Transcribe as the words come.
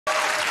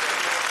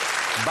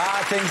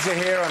Bad things to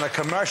hear on a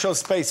commercial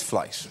space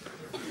flight.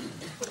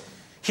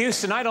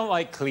 Houston, I don't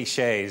like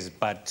cliches,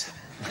 but...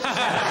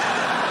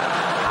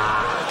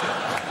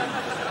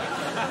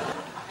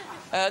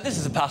 This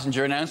is a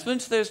passenger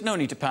announcement. There's no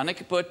need to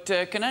panic, but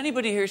can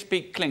anybody here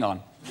speak Klingon?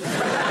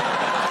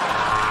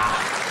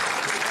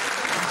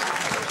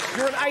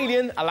 You're an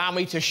alien. Allow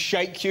me to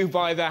shake you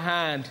by the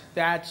hand.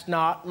 That's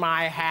not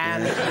my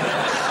hand.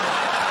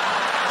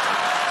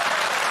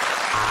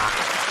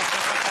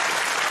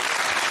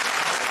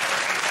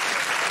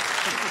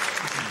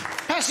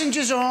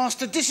 Passengers are asked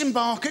to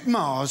disembark at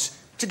Mars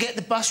to get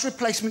the bus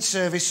replacement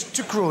service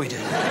to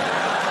Croydon.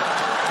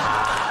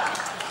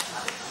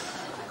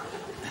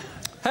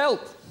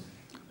 Help!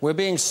 We're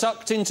being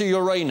sucked into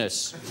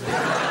Uranus.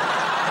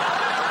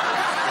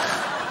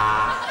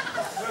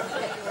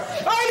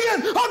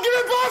 Alien! I'm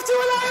giving birth to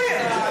an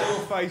alien!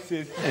 Your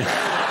faces.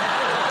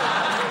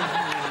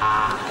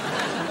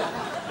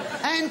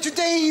 And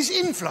today's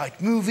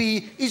in-flight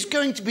movie is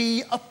going to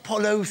be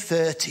Apollo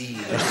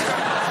 13.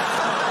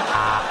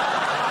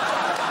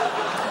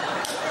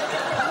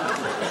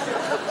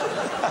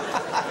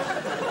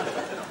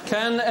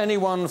 Can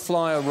anyone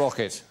fly a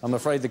rocket? I'm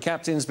afraid the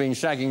captain's been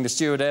shagging the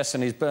stewardess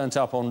and he's burnt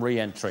up on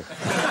re-entry.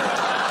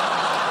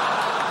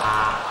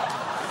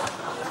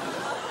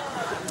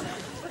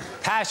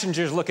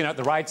 Passengers looking out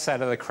the right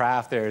side of the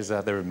craft, there's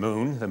the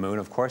moon,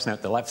 of course, and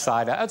out the left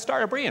side, it's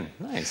Dara O'Briain.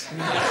 Nice.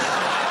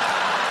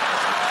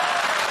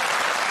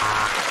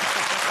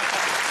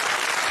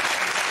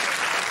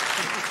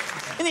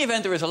 In the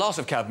event there is a loss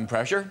of cabin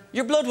pressure,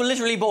 your blood will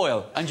literally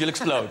boil and you'll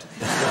explode.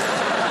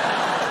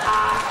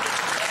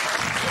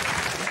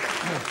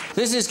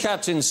 This is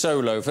Captain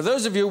Solo. For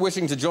those of you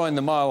wishing to join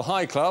the Mile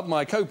High Club,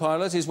 my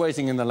co-pilot is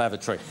waiting in the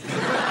lavatory.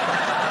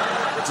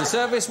 It's a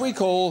service we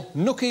call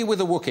Nookie with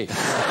a Wookie.